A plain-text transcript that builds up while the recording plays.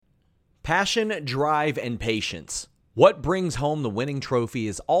Passion, drive, and patience. What brings home the winning trophy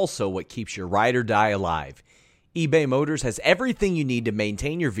is also what keeps your ride or die alive. eBay Motors has everything you need to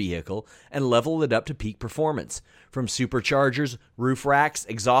maintain your vehicle and level it up to peak performance. From superchargers, roof racks,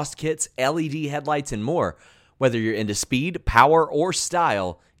 exhaust kits, LED headlights, and more. Whether you're into speed, power, or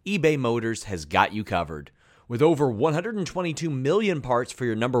style, eBay Motors has got you covered. With over 122 million parts for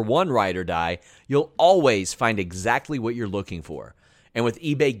your number one ride or die, you'll always find exactly what you're looking for. And with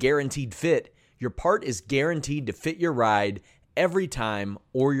eBay Guaranteed Fit, your part is guaranteed to fit your ride every time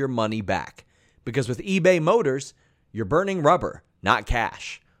or your money back. Because with eBay Motors, you're burning rubber, not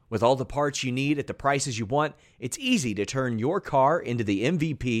cash. With all the parts you need at the prices you want, it's easy to turn your car into the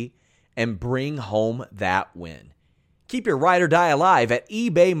MVP and bring home that win. Keep your ride or die alive at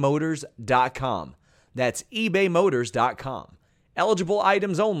ebaymotors.com. That's ebaymotors.com. Eligible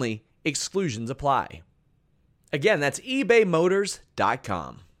items only. Exclusions apply. Again, that's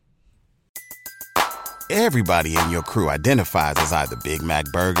ebaymotors.com. Everybody in your crew identifies as either Big Mac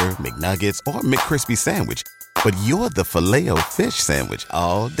Burger, McNuggets, or McCrispy Sandwich. But you're the Filet-O-Fish Sandwich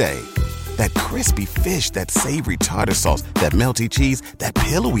all day. That crispy fish, that savory tartar sauce, that melty cheese, that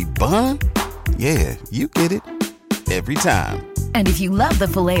pillowy bun. Yeah, you get it. Every time. And if you love the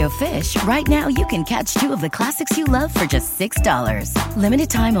Filet-O-Fish, right now you can catch two of the classics you love for just $6. Limited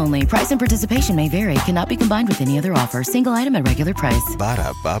time only. Price and participation may vary. Cannot be combined with any other offer. Single item at regular price.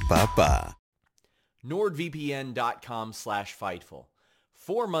 Ba-da-ba-ba-ba. NordVPN.com/Fightful.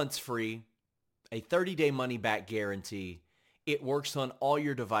 4 months free, a 30-day money-back guarantee. It works on all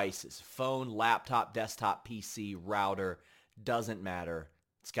your devices. Phone, laptop, desktop, PC, router. Doesn't matter.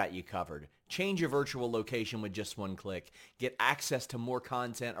 It's got you covered. Change your virtual location with just one click. Get access to more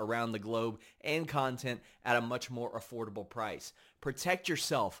content around the globe and content at a much more affordable price. Protect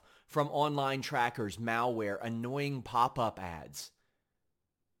yourself from online trackers, malware, annoying pop-up ads.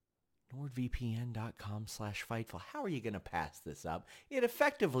 NordVPN.com/Fightful. How are you going to pass this up? It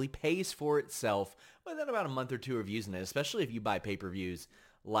effectively pays for itself within about a month or two of using it, especially if you buy pay-per-views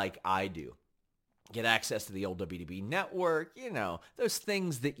like I do. Get access to the old WWE network, those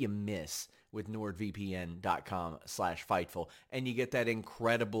things that you miss with NordVPN.com/Fightful. And you get that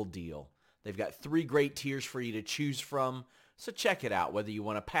incredible deal. They've got 3 great tiers for you to choose from. So check it out, whether you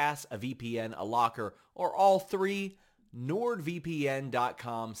want to pass, a VPN, a locker, or all 3.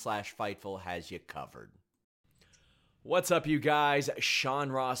 NordVPN.com/Fightful has you covered. What's up, you guys? Sean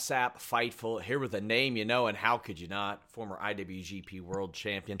Ross Sapp, Fightful, here with a name you know, and how could you not? Former IWGP World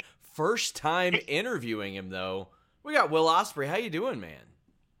Champion. First time interviewing him, though. We got Will Ospreay. How you doing, man?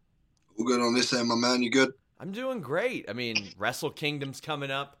 All good on this end, my man. You good? I'm doing great. I mean, Wrestle Kingdom's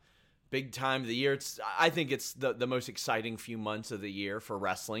coming up. Big time of the year. I think it's the most exciting few months of the year for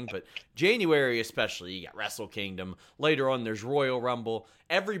wrestling, but January especially, you got Wrestle Kingdom. Later on, there's Royal Rumble.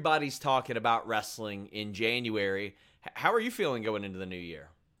 Everybody's talking about wrestling in January. How are you feeling going into the new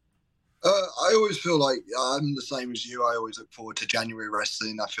year? I always feel like I'm the same as you. I always look forward to January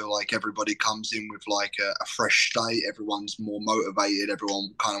wrestling. I feel like everybody comes in with like a fresh state. Everyone's more motivated.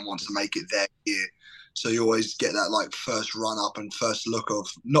 Everyone kind of wants to make it their year. So you always get that like first run up and first look of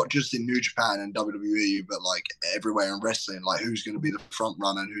not just in New Japan and WWE, but like everywhere in wrestling, like who's going to be the front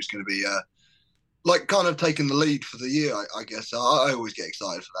runner and who's going to be like kind of taking the lead for the year, I guess. So I always get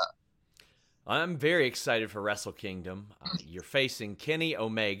excited for that. I'm very excited for Wrestle Kingdom. You're facing Kenny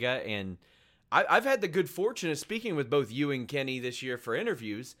Omega, and I've had the good fortune of speaking with both you and Kenny this year for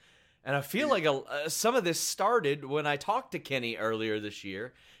interviews, and I feel like some of this started when I talked to Kenny earlier this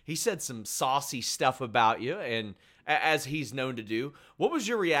year. He said some saucy stuff about you, and as he's known to do. What was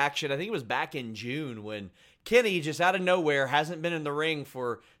your reaction? I think it was back in June when Kenny, just out of nowhere, hasn't been in the ring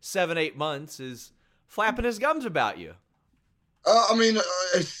for 7-8 months, is flapping his gums about you. I mean,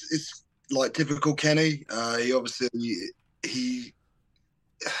 it's like typical Kenny. He obviously he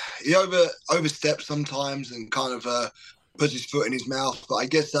oversteps sometimes and kind of puts his foot in his mouth. But I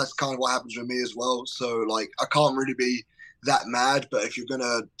guess that's kind of what happens with me as well. So like I can't really be that mad. But if you're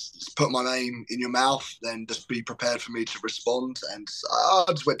gonna put my name in your mouth, then just be prepared for me to respond. And I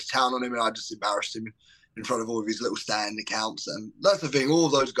just went to town on him and I just embarrassed him in front of all of his little stand accounts. And that's the thing. All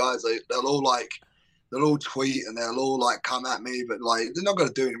those guys, they'll all tweet and they'll all like come at me, but like they're not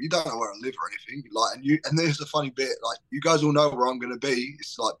gonna do it. You don't know where I live or anything. Like, and there's the funny bit. Like, you guys all know where I'm gonna be.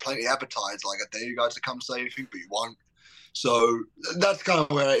 It's like plenty advertised. Like, I dare you guys to come say anything, but you won't. So that's kind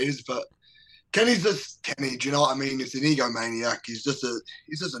of where it is. But Kenny's just Kenny. Do you know what I mean? He's an egomaniac. He's just a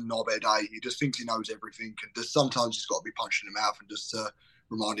knobhead. He just thinks he knows everything, and just sometimes he's got to be punched in the mouth and just to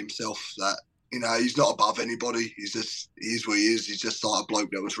remind himself that, you know, he's not above anybody. He is what he is. He's just like a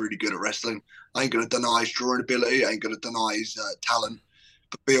bloke that was really good at wrestling. I ain't going to deny his drawing ability. I ain't going to deny his talent.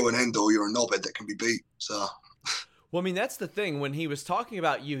 the be-all and end-all. You're a knobhead that can be beat. So... Well, I mean, that's the thing. When he was talking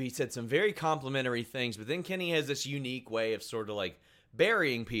about you, he said some very complimentary things, but then Kenny has this unique way of sort of like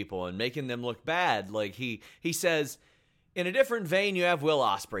burying people and making them look bad. Like he says, in a different vein, you have Will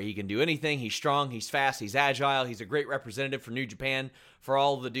Ospreay. He can do anything. He's strong. He's fast. He's agile. He's a great representative for New Japan for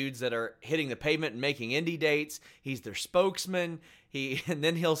all the dudes that are hitting the pavement and making indie dates. He's their spokesman. And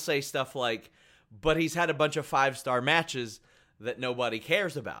then he'll say stuff like, but he's had a bunch of 5-star matches that nobody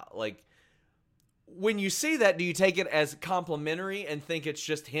cares about. Like, when you see that, do you take it as complimentary and think it's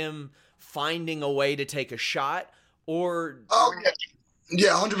just him finding a way to take a shot, or? Oh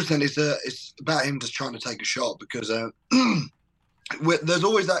yeah, 100%. It's about him just trying to take a shot because there's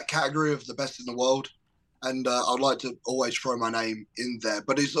always that category of the best in the world, and I'd like to always throw my name in there,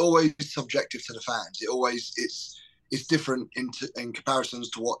 but it's always subjective to the fans. It's different in comparisons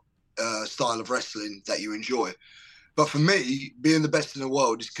to what style of wrestling that you enjoy. But for me, being the best in the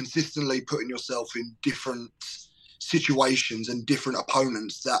world is consistently putting yourself in different situations and different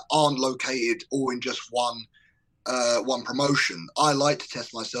opponents that aren't located all in just one promotion. I like to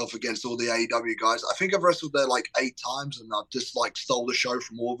test myself against all the AEW guys. I think I've wrestled there like 8 times, and I've just like stole the show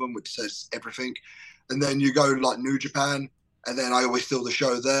from all of them, which says everything. And then you go like New Japan, and then I always steal the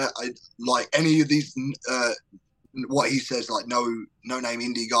show there. I like any of these, what he says, like no name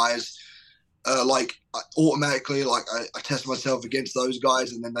indie guys. Like automatically, like I test myself against those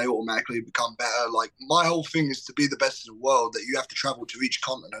guys, and then they automatically become better. Like my whole thing is to be the best in the world, that you have to travel to each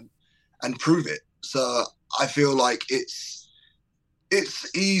continent and prove it. So I feel like it's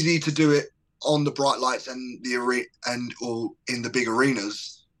easy to do it on the bright lights and the arena or in the big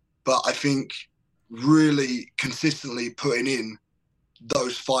arenas, but I think really consistently putting in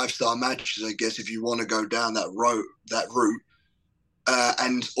those 5-star matches, I guess, if you want to go down that route.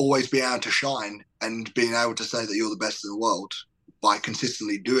 And always be able to shine and being able to say that you're the best in the world by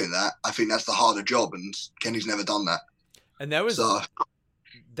consistently doing that, I think that's the harder job, and Kenny's never done that. And that was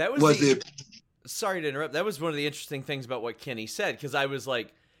sorry to interrupt. That was one of the interesting things about what Kenny said, because I was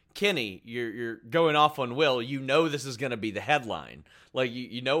like, Kenny, you're going off on Will. You know this is going to be the headline. Like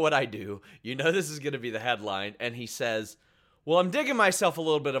you know what I do. You know this is going to be the headline, and he says, well, I'm digging myself a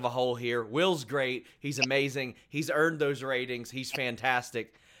little bit of a hole here. Will's great. He's amazing. He's earned those ratings. He's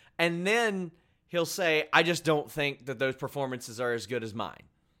fantastic. And then he'll say, I just don't think that those performances are as good as mine.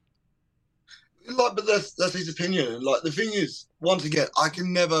 Like, but that's his opinion. And like the thing is, once again, I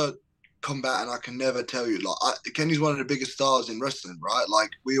can never combat and I can never tell you. Like Kenny's one of the biggest stars in wrestling, right?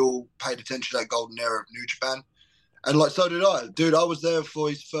 Like we all paid attention to that golden era of New Japan. And like, so did I, dude. I was there for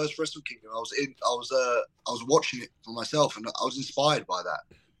his first Wrestle Kingdom. I was watching it for myself, and I was inspired by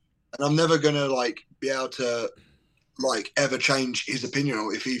that. And I'm never gonna like be able to like ever change his opinion,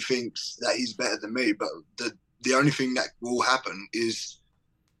 or if he thinks that he's better than me. But the only thing that will happen is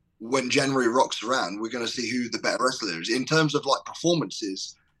when January rocks around, we're gonna see who the better wrestler is. In terms of like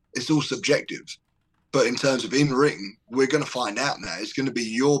performances, it's all subjective. But in terms of in ring, we're gonna find out now. It's gonna be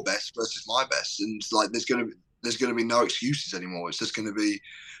your best versus my best, and it's like there's going to be no excuses anymore. It's just going to be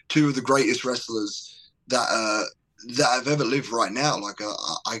 2 of the greatest wrestlers that have ever lived right now. Like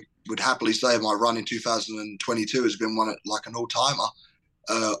I would happily say my run in 2022 has been one like an all-timer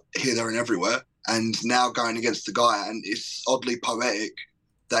here, there, and everywhere. And now going against the guy, and it's oddly poetic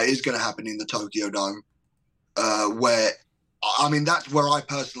that is going to happen in the Tokyo Dome, where I mean that's where I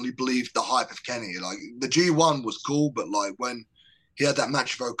personally believed the hype of Kenny. Like the G1 was cool, but like when he had that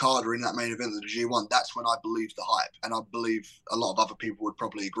match with Okada in that main event of the G1, that's when I believed the hype. And I believe a lot of other people would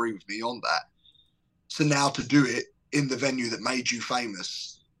probably agree with me on that. So now to do it in the venue that made you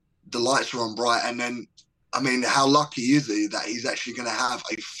famous, the lights are on bright. And then, I mean, how lucky is he that he's actually going to have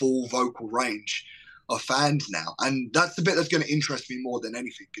a full vocal range of fans now? And that's the bit that's going to interest me more than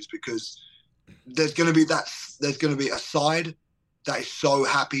anything, is because there's going to be a side that is so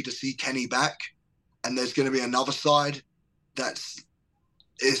happy to see Kenny back. And there's going to be another side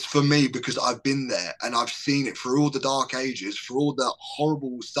it's for me, because I've been there and I've seen it through all the dark ages, through all the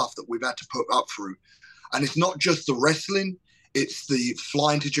horrible stuff that we've had to put up through. And it's not just the wrestling, it's the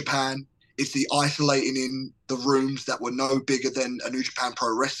flying to Japan, it's the isolating in the rooms that were no bigger than a New Japan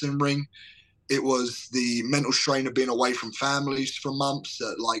Pro Wrestling ring. It was the mental strain of being away from families for months.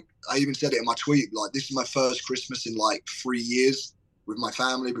 Like I even said it in my tweet, like this is my first Christmas in like 3 years with my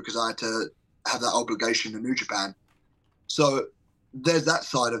family, because I had to have that obligation to New Japan. So there's that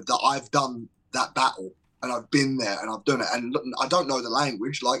side of that. I've done that battle and I've been there and I've done it. And I don't know the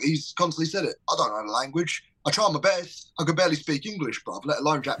language. Like he's constantly said it. I don't know the language. I try my best. I could barely speak English, bruv, let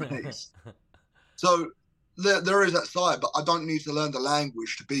alone Japanese. So there is that side, but I don't need to learn the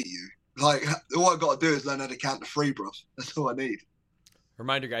language to beat you. Like all I got to do is learn how to count to 3, bruv. That's all I need.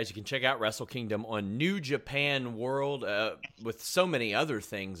 Reminder, guys, you can check out Wrestle Kingdom on New Japan World with so many other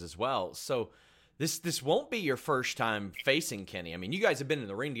things as well. So this won't be your first time facing Kenny. I mean, you guys have been in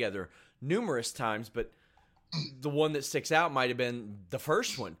the ring together numerous times, but the one that sticks out might have been the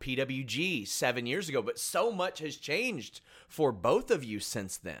first one, PWG, 7 years ago. But so much has changed for both of you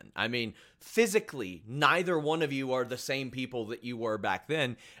since then. I mean, physically, neither one of you are the same people that you were back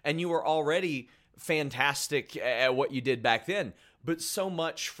then, and you were already fantastic at what you did back then. But so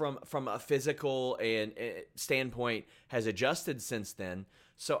much from a physical and standpoint has adjusted since then.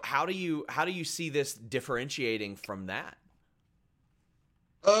 So how do you see this differentiating from that?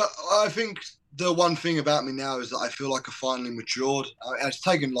 I think the one thing about me now is that I feel like I finally matured. It's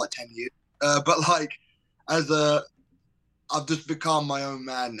taken like 10 years, but like I've just become my own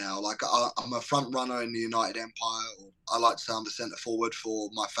man now. Like I'm a front runner in the United Empire, or I like to say I'm the centre forward for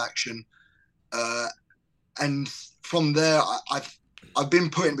my faction. And from there, I've been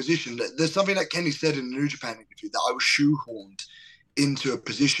put in a position that there's something that Kenny said in the New Japan interview, that I was shoehorned into a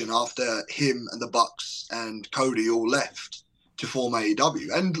position after him and the Bucks and Cody all left to form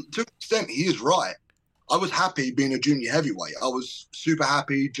AEW. And to an extent, he is right. I was happy being a junior heavyweight. I was super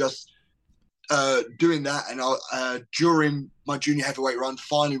happy just doing that. And during my junior heavyweight run,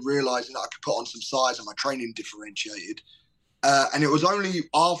 finally realizing that I could put on some size and my training differentiated. And it was only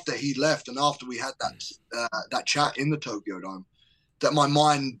after he left and after we had that chat in the Tokyo Dome that my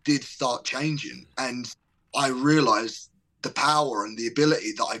mind did start changing. And I realized the power and the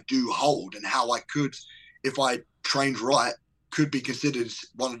ability that I do hold, and how I could, if I trained right, could be considered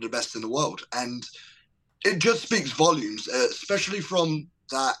one of the best in the world. And it just speaks volumes, especially from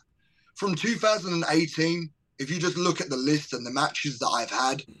 2018. If you just look at the list and the matches that I've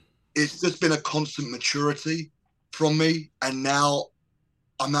had, it's just been a constant maturity from me. And now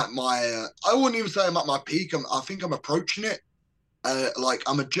I'm at my, I wouldn't even say I'm at my peak. I think I'm approaching it. Like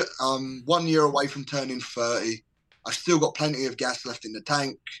I'm 1 year away from turning 30. I've still got plenty of gas left in the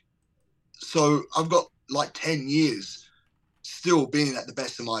tank. So I've got like 10 years still being at the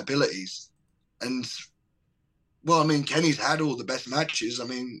best of my abilities. And well, I mean, Kenny's had all the best matches. I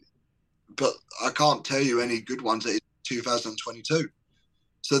mean, but I can't tell you any good ones that is 2022.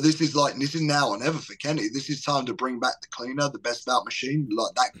 So this is now or never for Kenny. This is time to bring back the cleaner, the best bout machine,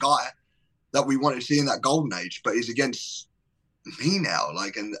 like that guy that we wanted to see in that golden age, but he's against me now.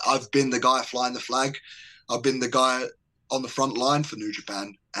 Like, and I've been the guy flying the flag. I've been the guy on the front line for New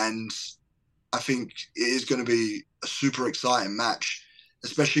Japan. And I think it is going to be a super exciting match,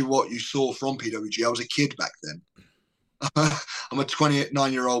 especially what you saw from PWG. I was a kid back then. I'm a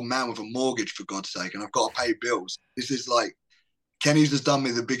 29-year-old man with a mortgage, for God's sake, and I've got to pay bills. This is like, Kenny's just done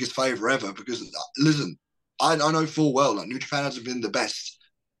me the biggest favor ever, because listen, I know full well like New Japan hasn't been the best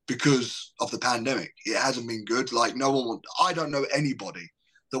because of the pandemic. It hasn't been good. Like I don't know anybody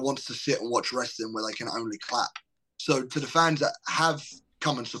that wants to sit and watch wrestling where they can only clap. So to the fans that have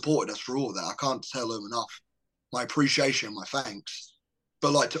come and supported us for all that, I can't tell them enough my appreciation, my thanks.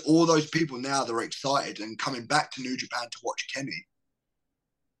 But like to all those people now that are excited and coming back to New Japan to watch Kenny,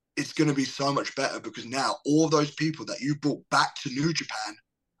 it's going to be so much better, because now all those people that you brought back to New Japan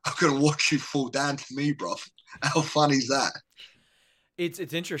are going to watch you fall down to me, bro. How funny is that? It's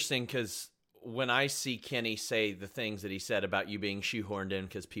interesting, because when I see Kenny say the things that he said about you being shoehorned in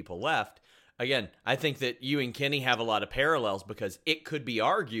because people left, again, I think that you and Kenny have a lot of parallels, because it could be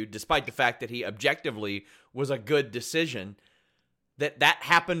argued, despite the fact that he objectively was a good decision, that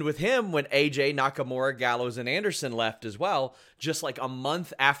happened with him when AJ, Nakamura, Gallows, and Anderson left as well, just like a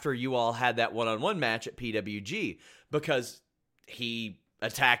month after you all had that one-on-one match at PWG, because he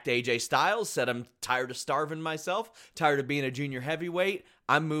attacked AJ Styles, said, I'm tired of starving myself, tired of being a junior heavyweight,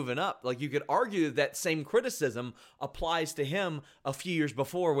 I'm moving up. Like, you could argue that same criticism applies to him a few years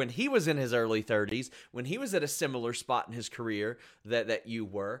before, when he was in his early 30s, when he was at a similar spot in his career that you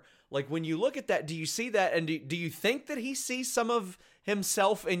were. Like, when you look at that, do you see that? And do you think that he sees some of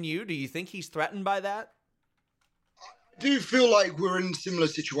himself in you? Do you think he's threatened by that? I do feel like we're in similar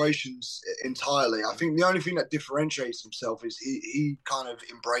situations entirely. I think the only thing that differentiates himself is he kind of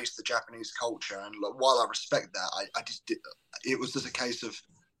embraced the Japanese culture. And while I respect that, I just did. It was just a case of,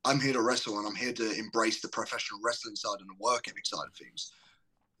 I'm here to wrestle and I'm here to embrace the professional wrestling side and the work ethic side of things.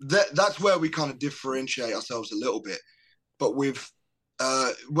 That's where we kind of differentiate ourselves a little bit. But with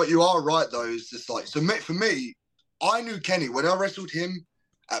what you are right, though, is just like, so for me, I knew Kenny when I wrestled him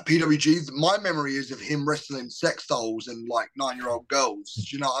at PWG. My memory is of him wrestling sex dolls and like 9-year-old girls.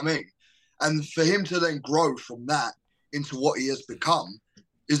 Do you know what I mean? And for him to then grow from that into what he has become,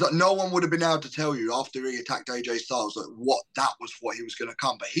 is that no one would have been able to tell you after he attacked AJ Styles that what he was going to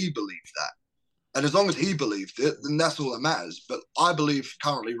come, but he believed that. And as long as he believed it, then that's all that matters. But I believe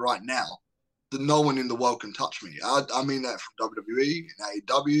currently, right now, that no one in the world can touch me. I mean that from WWE, in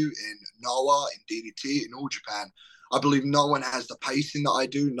AEW, in Noah, in DDT, in All Japan. I believe no one has the pacing that I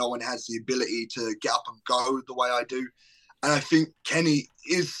do. No one has the ability to get up and go the way I do. And I think Kenny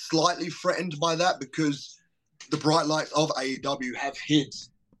is slightly threatened by that because the bright lights of AEW have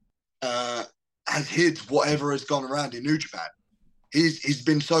hid whatever has gone around in New Japan. He's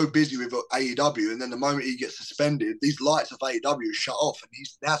been so busy with AEW, and then the moment he gets suspended, these lights of AEW shut off, and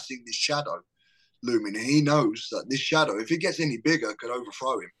he's now seeing this shadow looming, and he knows that this shadow, if it gets any bigger, could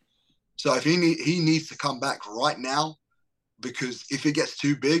overthrow him. So if he needs to come back right now, because if it gets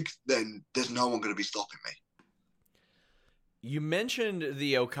too big, then there's no one going to be stopping me. You mentioned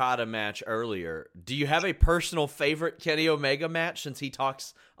the Okada match earlier. Do you have a personal favorite Kenny Omega match, since he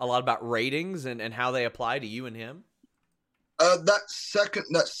talks a lot about ratings and how they apply to you and him? That second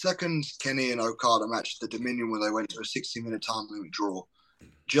Kenny and Okada match, the Dominion, where they went to a 60-minute time limit draw,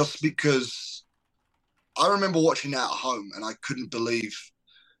 just because I remember watching that at home and I couldn't believe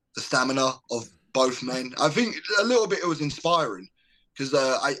the stamina of both men. I think a little bit it was inspiring because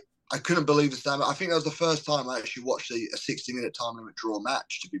I couldn't believe the stamina. I think that was the first time I actually watched a 60-minute time limit draw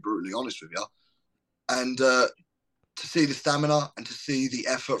match, to be brutally honest with you. And to see the stamina and to see the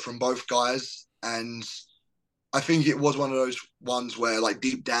effort from both guys, and I think it was one of those ones where, like,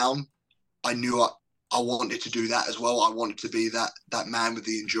 deep down, I knew I wanted to do that as well. I wanted to be that man with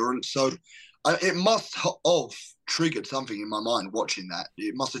the endurance. So it must have triggered something in my mind watching that.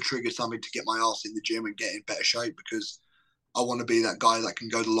 It must have triggered something to get my ass in the gym and get in better shape, because I want to be that guy that can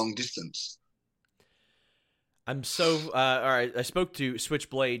go the long distance. I'm so all right. I spoke to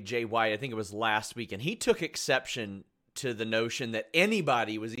Switchblade Jay White, I think it was last week, and he took exception to the notion that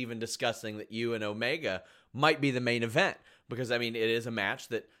anybody was even discussing that you and Omega might be the main event, because I mean it is a match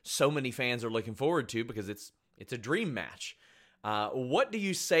that so many fans are looking forward to because it's a dream match. What do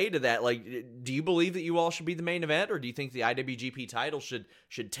you say to that? Like, do you believe that you all should be the main event, or do you think the IWGP title should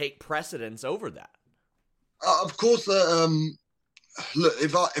take precedence over that? Of course, look,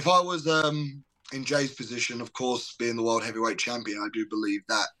 if I was in Jay's position, of course, being the world heavyweight champion, I do believe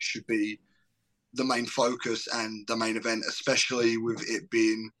that should be the main focus and the main event, especially with it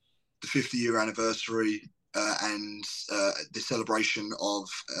being the 50-year anniversary and the celebration of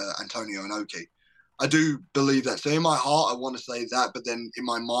Antonio Inoki. I do believe that. So in my heart, I want to say that, but then in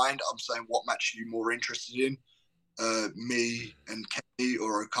my mind, I'm saying, what match are you more interested in? Me and Kenny,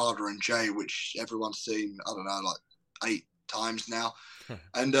 or Okada and Jay, which everyone's seen, I don't know, like 8 times now.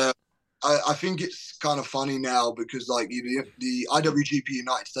 And I think it's kind of funny now because, like, the IWGP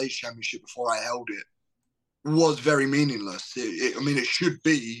United States Championship, before I held it, was very meaningless. I mean, it should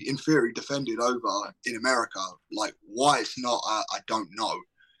be, in theory, defended over in America. Like, why it's not, I don't know.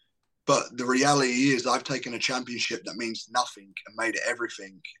 But the reality is I've taken a championship that means nothing and made it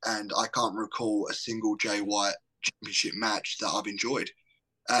everything. And I can't recall a single Jay White championship match that I've enjoyed.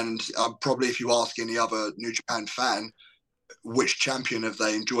 And probably if you ask any other New Japan fan which champion have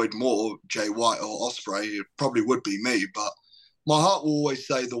they enjoyed more, Jay White or Ospreay, it probably would be me. But my heart will always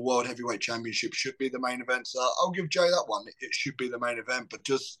say the World Heavyweight Championship should be the main event. So I'll give Jay that one. It should be the main event, but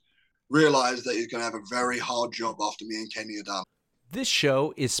just realize that he's going to have a very hard job after me and Kenny are done. This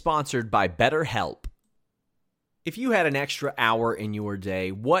show is sponsored by BetterHelp. If you had an extra hour in your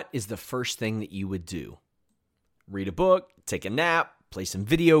day, what is the first thing that you would do? Read a book, take a nap, play some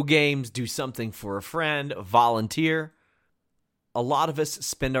video games, do something for a friend, volunteer. A lot of us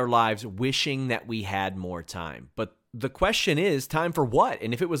spend our lives wishing that we had more time. But the question is, time for what?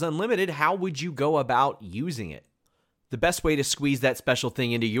 And if it was unlimited, how would you go about using it? The best way to squeeze that special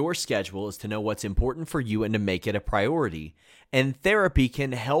thing into your schedule is to know what's important for you and to make it a priority. And therapy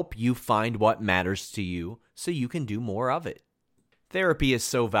can help you find what matters to you so you can do more of it. Therapy is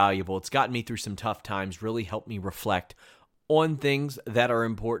so valuable. It's gotten me through some tough times, really helped me reflect on things that are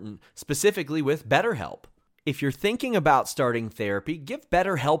important, specifically with BetterHelp. If you're thinking about starting therapy, give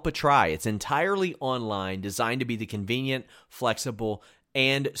BetterHelp a try. It's entirely online, designed to be the convenient, flexible,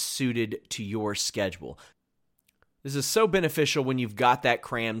 and suited to your schedule. This is so beneficial when you've got that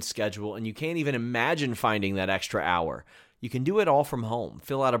crammed schedule and you can't even imagine finding that extra hour. You can do it all from home.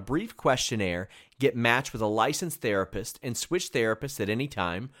 Fill out a brief questionnaire, get matched with a licensed therapist, and switch therapists at any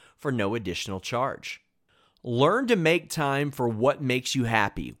time for no additional charge. Learn to make time for what makes you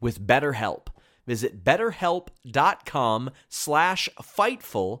happy with BetterHelp. Visit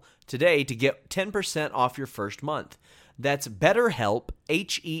BetterHelp.com/Fightful today to get 10% off your first month. That's BetterHelp,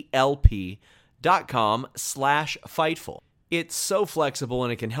 HELP.com/Fightful. It's so flexible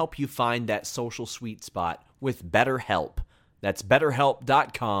and it can help you find that social sweet spot with BetterHelp. That's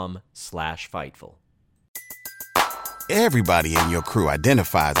betterhelp.com/Fightful. Everybody in your crew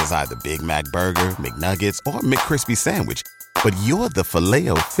identifies as either Big Mac Burger, McNuggets, or McCrispy Sandwich. But you're the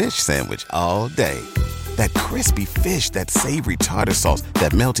Filet-O-Fish Sandwich all day. That crispy fish, that savory tartar sauce,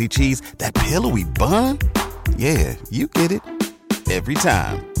 that melty cheese, that pillowy bun. Yeah, you get it. Every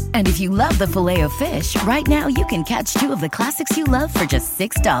time. And if you love the Filet-O-Fish, right now you can catch two of the classics you love for just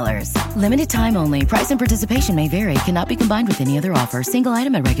 $6. Limited time only. Price and participation may vary. Cannot be combined with any other offer. Single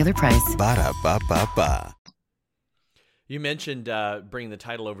item at regular price. Ba-da-ba-ba-ba. You mentioned bringing the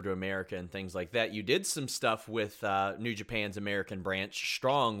title over to America and things like that. You did some stuff with New Japan's American branch,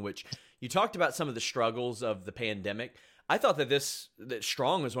 Strong, which you talked about some of the struggles of the pandemic. I thought that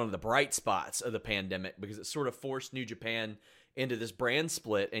Strong was one of the bright spots of the pandemic because it sort of forced New Japan into this brand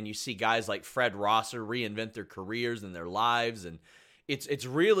split, and you see guys like Fred Rosser reinvent their careers and their lives, and it's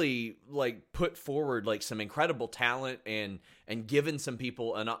really like put forward like some incredible talent and given some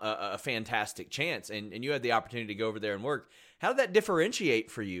people a fantastic chance, and you had the opportunity to go over there and work. How did that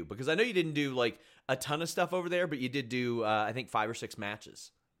differentiate for you? Because I know you didn't do like a ton of stuff over there, but you did do I think 5 or 6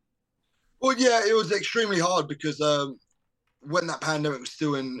 matches. Well, yeah, it was extremely hard because when that pandemic was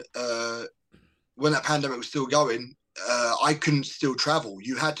still going, I couldn't still travel.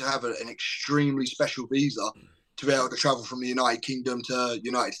 You had to have an extremely special visa to be able to travel from the United Kingdom to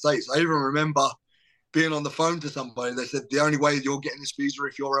United States. I even remember being on the phone to somebody and they said, the only way you're getting this visa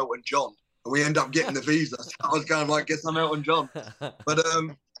if you're Elton John. And we end up getting the visa. So I was kind of like, guess I'm Elton John. But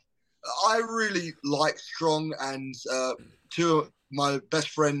I really like Strong, and two of my best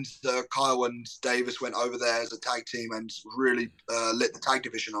friends, Kyle and Davis, went over there as a tag team and really lit the tag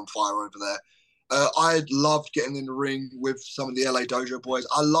division on fire over there. I loved getting in the ring with some of the LA Dojo boys.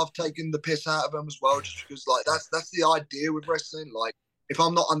 I love taking the piss out of them as well, just because like that's the idea with wrestling. Like if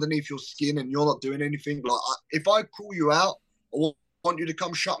I'm not underneath your skin and you're not doing anything, like if I call you out, I want you to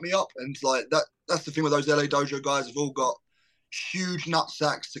come shut me up. And like that's the thing with those LA Dojo guys. Have all got huge nut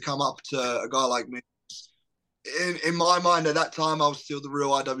sacks to come up to a guy like me. In my mind at that time, I was still the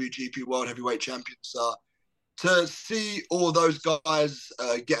real IWGP World Heavyweight Champion. So to see all those guys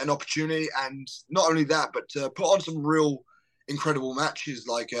get an opportunity, and not only that, but to put on some real incredible matches,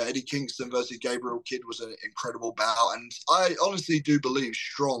 like Eddie Kingston versus Gabriel Kidd was an incredible bout. And I honestly do believe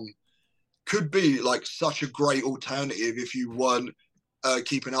Strong could be like such a great alternative if you weren't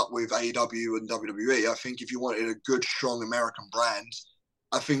keeping up with AEW and WWE. I think if you wanted a good, strong American brand,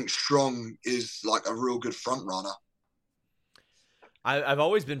 I think Strong is like a real good front runner. I've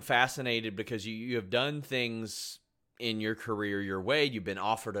always been fascinated because you have done things in your career your way. You've been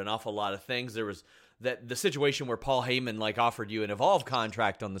offered an awful lot of things. There was the situation where Paul Heyman like offered you an Evolve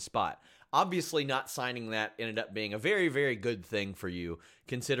contract on the spot. Obviously not signing that ended up being a very, very good thing for you,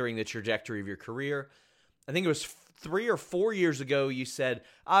 considering the trajectory of your career. I think it was 3 or 4 years ago you said,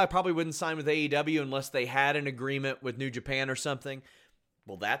 I probably wouldn't sign with AEW unless they had an agreement with New Japan or something.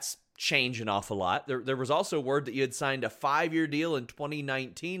 Well, that's changed an awful lot. There was also word that you had signed a 5-year deal in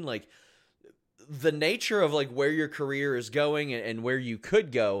 2019. Like the nature of like where your career is going and where you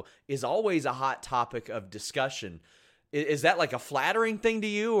could go is always a hot topic of discussion. Is that like a flattering thing to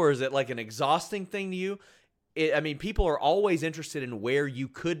you, or is it like an exhausting thing to you? I mean, people are always interested in where you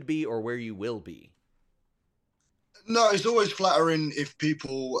could be or where you will be. No, it's always flattering if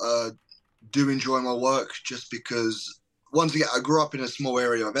people do enjoy my work, just because once again, I grew up in a small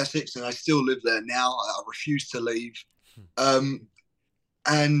area of Essex and I still live there now. I refuse to leave.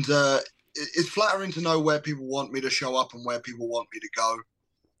 It's flattering to know where people want me to show up and where people want me to go.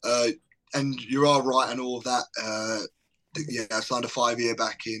 And you are right and all of that. Yeah, I signed a 5-year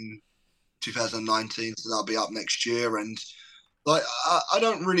back in 2019, so that'll be up next year. And like, I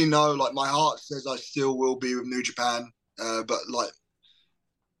don't really know. Like, my heart says I still will be with New Japan. But like,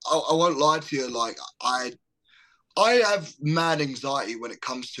 I won't lie to you. Like, I have mad anxiety when it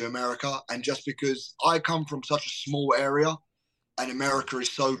comes to America, and just because I come from such a small area and America is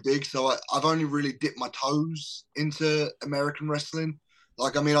so big, so I've only really dipped my toes into American wrestling.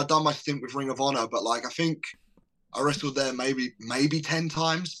 Like, I mean, I've done my stint with Ring of Honor, but like, I think I wrestled there maybe 10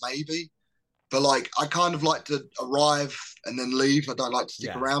 times, maybe. But like, I kind of like to arrive and then leave. I don't like to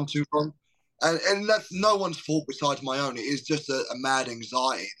stick around too long. And that's no one's fault besides my own. It is just a mad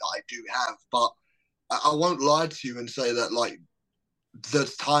anxiety that I do have. But I won't lie to you and say that like the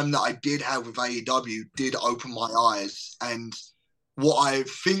time that I did have with AEW did open my eyes, and what I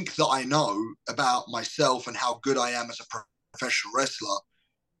think that I know about myself and how good I am as a professional wrestler,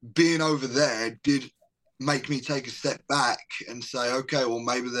 being over there did make me take a step back and say, okay, well,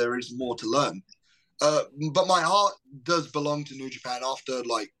 maybe there is more to learn. But my heart does belong to New Japan after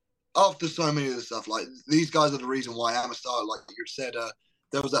like after so many of the stuff, like these guys are the reason why I am a star. Like you said,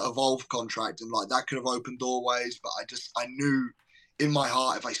 there was that Evolve contract, and like that could have opened doorways, but I knew in my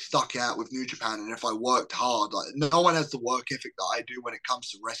heart if I stuck out with New Japan and if I worked hard, like no one has the work ethic that I do when it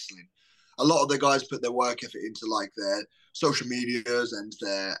comes to wrestling. A lot of the guys put their work effort into like their social medias and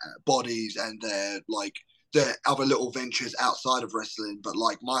their bodies and their other little ventures outside of wrestling. But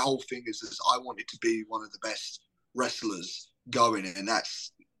like my whole thing is this: I wanted to be one of the best wrestlers going, and that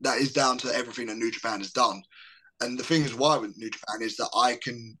is down to everything that New Japan has done. And the thing is why with New Japan is that I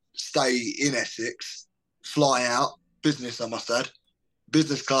can stay in Essex, fly out, business I must add,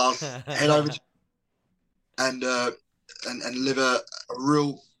 business class, head over to, and live a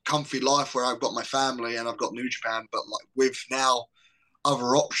real comfy life where I've got my family and I've got New Japan, but like with now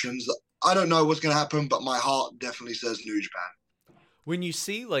other options, I don't know what's going to happen, but my heart definitely says New Japan. When you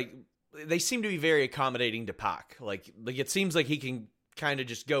see, like, they seem to be very accommodating to Pac. Like it seems like he can kind of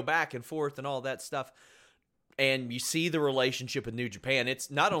just go back and forth and all that stuff. And you see the relationship with New Japan.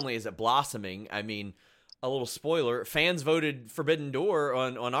 It's not only is it blossoming, I mean, a little spoiler, fans voted Forbidden Door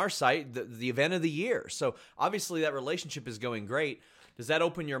on our site the event of the year. So obviously that relationship is going great. Does that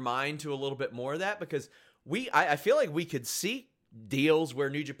open your mind to a little bit more of that? Because I feel like we could see deals where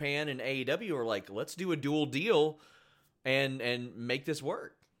New Japan and AEW are like, let's do a dual deal and make this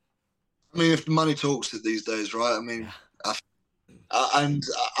work. I mean, if the money talks it these days, right? I mean, and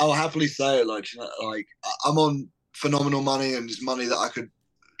I'll happily say it, like I'm on phenomenal money, and it's money that I could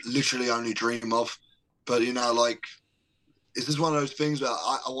literally only dream of. But like, it's just one of those things where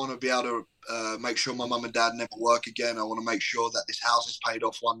I want to be able to make sure my mum and dad never work again. I want to make sure that this house is paid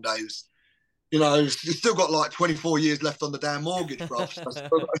off one day. It's still got like 24 years left on the damn mortgage, bro. So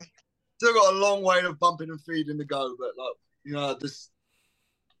still got a long way of bumping and feeding to go. But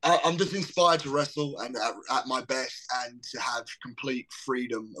I'm just inspired to wrestle and at my best, and to have complete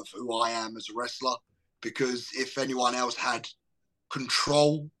freedom of who I am as a wrestler. Because if anyone else had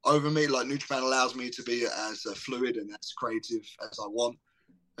control over me, like New Japan allows me to be as fluid and as creative as I want.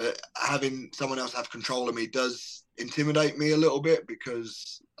 Having someone else have control of me does intimidate me a little bit,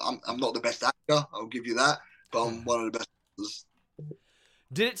 because I'm not the best actor, I'll give you that, but I'm one of the best actors.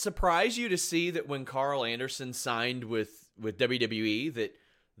 Did it surprise you to see that when Carl Anderson signed with WWE that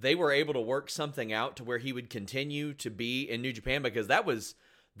they were able to work something out to where he would continue to be in New Japan? Because that was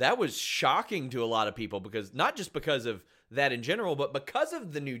shocking to a lot of people, because not just because of that in general, but because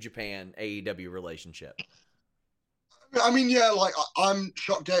of the New Japan AEW relationship. I mean, yeah, like I'm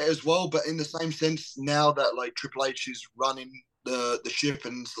shocked at it as well, but in the same sense, now that like Triple H is running the ship,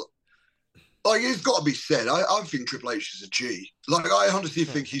 and like it's got to be said, I think Triple H is a G. Like I honestly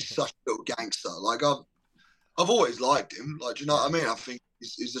think he's such a little gangster. Like I've always liked him. Like, do you know what I mean? I think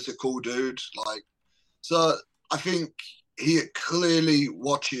he's just a cool dude. Like, so I think he clearly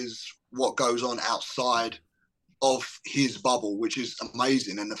watches what goes on outside of his bubble, which is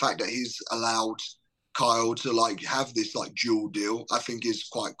amazing. And the fact that he's allowed Kyle to like have this like dual deal, I think is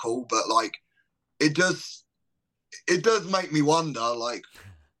quite cool. But like, it does make me wonder like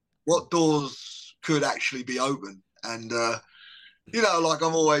what doors could actually be open. And like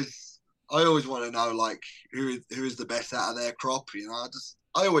I always want to know like who is the best out of their crop.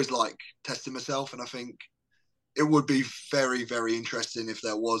 I always like testing myself, and I think it would be very, very interesting if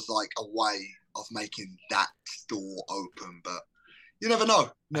there was like a way of making that door open, but you never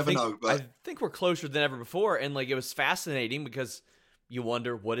know. But I think we're closer than ever before, and like it was fascinating because you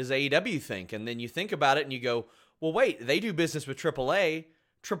wonder, what does AEW think? And then you think about it and you go, well, wait, they do business with AAA.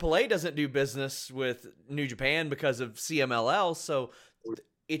 AAA doesn't do business with New Japan because of CMLL, so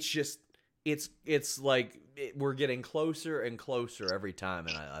it's like we're getting closer and closer every time,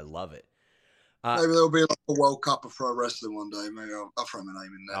 and I love it. Maybe there'll be like a World Cup of pro wrestling one day. Maybe I'll throw my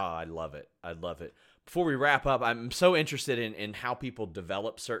name in there. Oh, I love it. Before we wrap up, I'm so interested in how people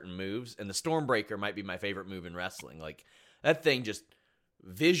develop certain moves, and the Stormbreaker might be my favorite move in wrestling. Like, that thing just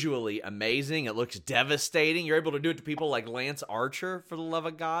visually amazing. It looks devastating. You're able to do it to people like Lance Archer, for the love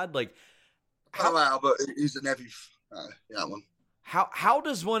of God. Like, but he's an heavy, that one. How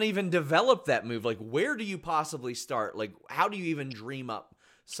does one even develop that move? Like, where do you possibly start? Like, how do you even dream up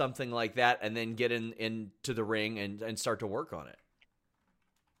something like that and then get into the ring and start to work on it?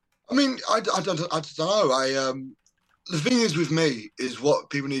 I mean, I don't know. The thing is with me is what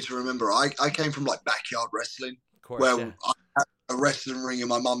people need to remember. I came from like backyard wrestling, of course, where yeah. I had a wrestling ring in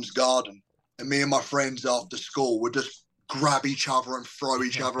my mum's garden, and me and my friends after school would just grab each other and throw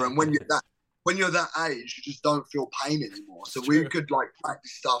each other. And when you're that age, you just don't feel pain anymore. So we could like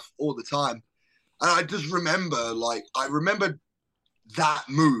practice stuff all the time. And I just remember, I remember that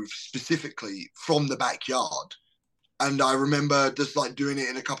move specifically from the backyard. And I remember just like doing it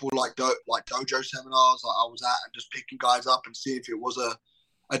in a couple like dojo seminars like I was at, and just picking guys up and seeing if it was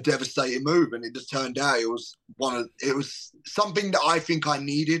a devastating move. And it just turned out it was something that I think I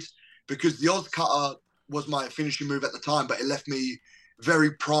needed, because the Oz Cutter was my finishing move at the time, but it left me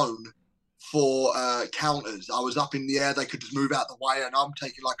very prone for counters. I was up in the air, they could just move out the way, and I'm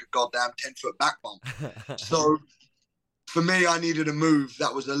taking like a goddamn 10-foot back bump. So for me, I needed a move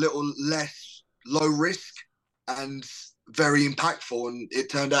that was a little less low risk and very impactful, and it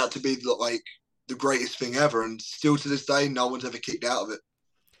turned out to be like the greatest thing ever, and still to this day no one's ever kicked out of it.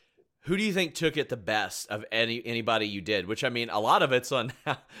 Who do you think took it the best of anybody you did? Which, I mean, a lot of it's on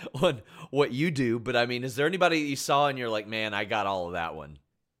on what you do, but I mean, is there anybody you saw and you're like, man, I got all of that one?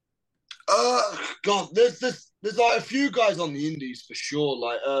 God, there's like a few guys on the indies for sure.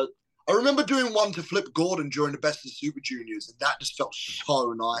 Like I remember doing one to Flip Gordon during the Best of Super Juniors, and that just felt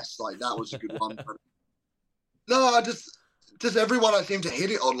so nice. Like that was a good one. No, I just everyone I seem to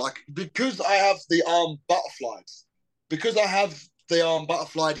hit it on, like, because I have the arm butterflies. Because I have the arm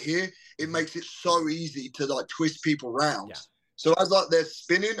butterflied here, it makes it so easy to like twist people around. Yeah. So as like they're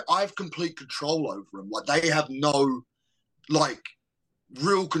spinning, I have complete control over them. Like they have no like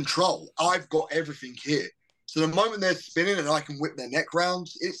real control. I've got everything here. So the moment they're spinning and I can whip their neck round,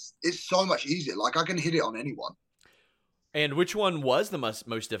 it's so much easier. Like I can hit it on anyone. And which one was the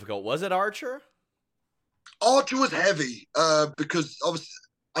most difficult? Was it Archer? Archer was heavy because obviously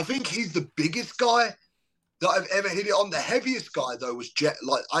I think he's the biggest guy that I've ever hit it on. The heaviest guy though was Jeff.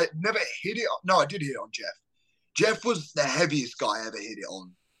 Like I never hit it. No, I did hit it on Jeff. Jeff was the heaviest guy I ever hit it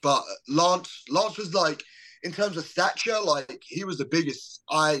on. But Lance was like, in terms of stature, like he was the biggest.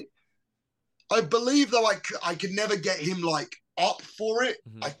 I believe though I could never get him like up for it.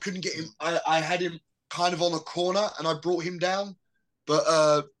 Mm-hmm. I couldn't get him. I had him kind of on the corner and I brought him down.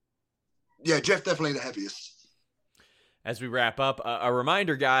 But yeah, Jeff definitely the heaviest. As we wrap up, a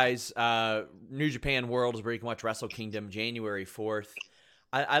reminder, guys, New Japan World is where you can watch Wrestle Kingdom January 4th.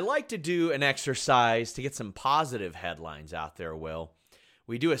 I like to do an exercise to get some positive headlines out there, Will.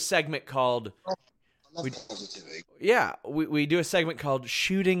 We do a segment called... positivity. Yeah, we do a segment called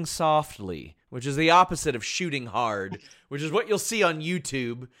Shooting Softly, which is the opposite of shooting hard, which is what you'll see on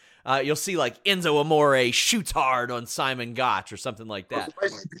YouTube. You'll see like Enzo Amore shoots hard on Simon Gotch or something like that.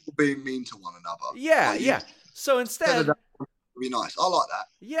 Basically, people being mean to one another. Yeah, like, yeah. So instead, would be nice. I like that.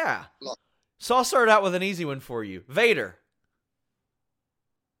 Yeah. So I'll start out with an easy one for you. Vader.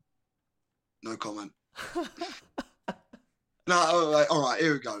 No comment. No, all right.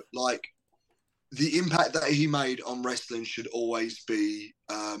 Here we go. Like, the impact that he made on wrestling should always be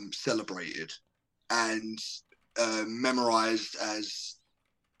celebrated and memorized as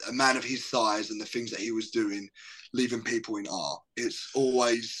a man of his size and the things that he was doing, leaving people in awe. It's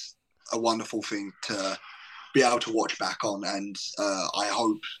always a wonderful thing to be able to watch back on, and I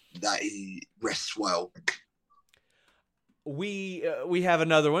hope that he rests well. We have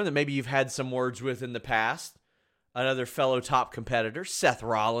another one that maybe you've had some words with in the past. Another fellow top competitor, Seth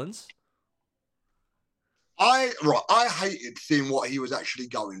Rollins. I hated seeing what he was actually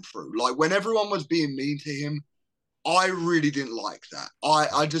going through. Like, when everyone was being mean to him, I really didn't like that.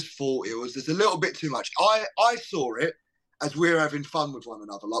 I just thought it was just a little bit too much. I saw it as we're having fun with one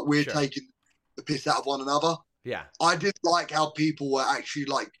another. Like, we're taking the piss out of one another. Yeah. I didn't like how people were actually,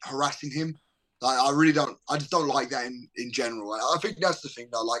 like, harassing him. Like, I just don't like that in general. I think that's the thing,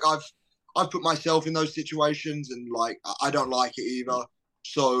 though. Like, I've put myself in those situations, and, like, I don't like it either.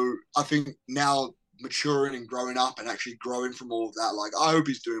 So I think now maturing and growing up and actually growing from all of that, like, I hope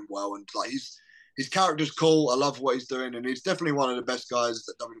he's doing well, and like his character's cool. I love what he's doing, and he's definitely one of the best guys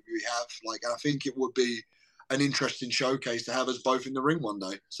that WWE have. Like, and I think it would be an interesting showcase to have us both in the ring one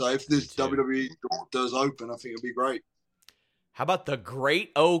day. So if this WWE door does open, I think it'll be great. How about the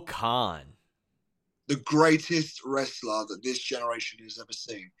Great O-Khan? The greatest wrestler that this generation has ever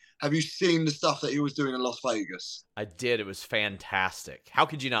seen. Have you seen the stuff that he was doing in Las Vegas? I did. It was fantastic. How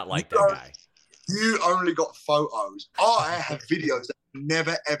could you not like that guy? You only got photos. I have videos that will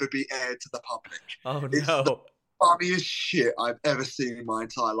never, ever be aired to the public. Oh, it's the funniest shit I've ever seen in my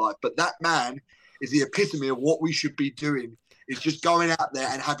entire life. But that man is the epitome of what we should be doing, is just going out there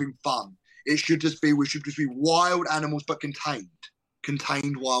and having fun. We should just be wild animals, but contained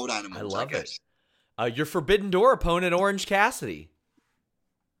wild animals. I love it. Your Forbidden Door opponent, Orange Cassidy.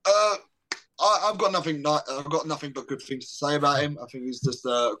 I've got nothing but good things to say about him. I think he's just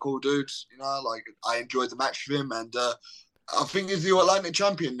a cool dude. You know, like, I enjoyed the match with him, and I think he's the Atlantic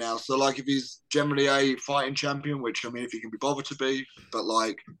champion now. So, like, if he's generally a fighting champion, which, I mean, if he can be bothered to be, but,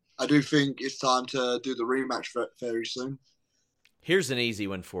 like, I do think it's time to do the rematch very soon. Here's an easy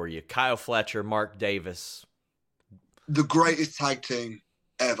one for you: Kyle Fletcher, Mark Davis. the greatest tag team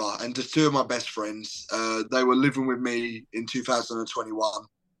ever, and just two of my best friends. They were living with me in 2021.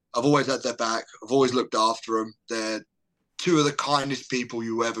 I've always had their back. I've always looked after them. They're two of the kindest people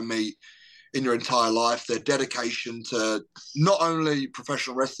you ever meet in your entire life. Their dedication to not only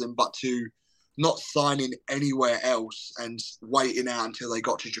professional wrestling, but to not signing anywhere else and waiting out until they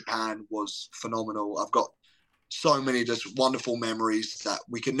got to Japan was phenomenal. I've got so many just wonderful memories that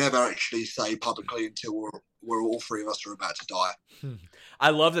we can never actually say publicly until we're all three of us are about to die. I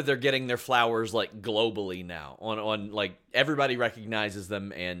love that they're getting their flowers like globally now. On like everybody recognizes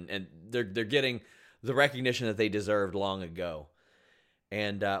them, and they're getting the recognition that they deserved long ago.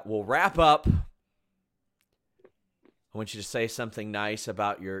 And we'll wrap up. I want you to say something nice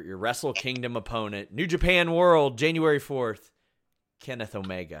about your Wrestle Kingdom opponent, New Japan World, January 4th, Kenneth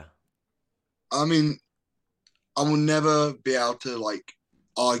Omega. I mean, I will never be able to like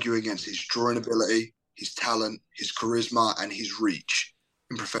argue against his drawing ability, his talent, his charisma, and his reach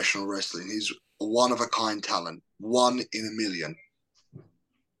in professional wrestling. He's a one-of-a-kind talent, 1 in a million.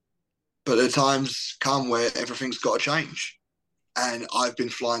 But the times come where everything's got to change. And I've been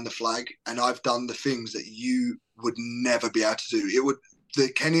flying the flag, and I've done the things that you would never be able to do. The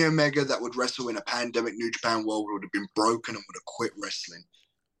Kenny Omega that would wrestle in a pandemic New Japan World would have been broken and would have quit wrestling.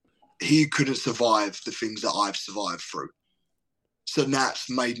 He couldn't survive the things that I've survived through. So that's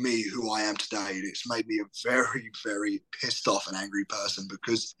made me who I am today. And it's made me a very, very pissed off and angry person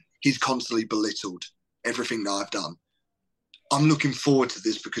because he's constantly belittled everything that I've done. I'm looking forward to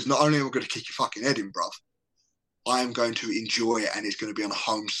this because not only am I going to kick your fucking head in, bruv, I am going to enjoy it, and it's going to be on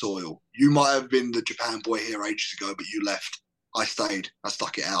home soil. You might have been the Japan boy here ages ago, but you left. I stayed. I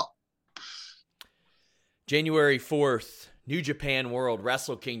stuck it out. January 4th, New Japan World,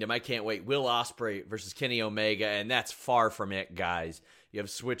 Wrestle Kingdom. I can't wait. Will Ospreay versus Kenny Omega, and that's far from it, guys. You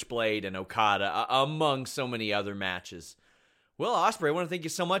have Switchblade and Okada, among so many other matches. Will Ospreay, I want to thank you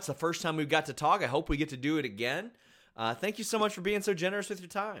so much. The first time we got to talk. I hope we get to do it again. Thank you so much for being so generous with your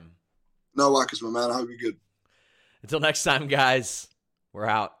time. No worries, my man. I hope you're good. Until next time, guys, we're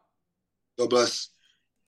out. God bless.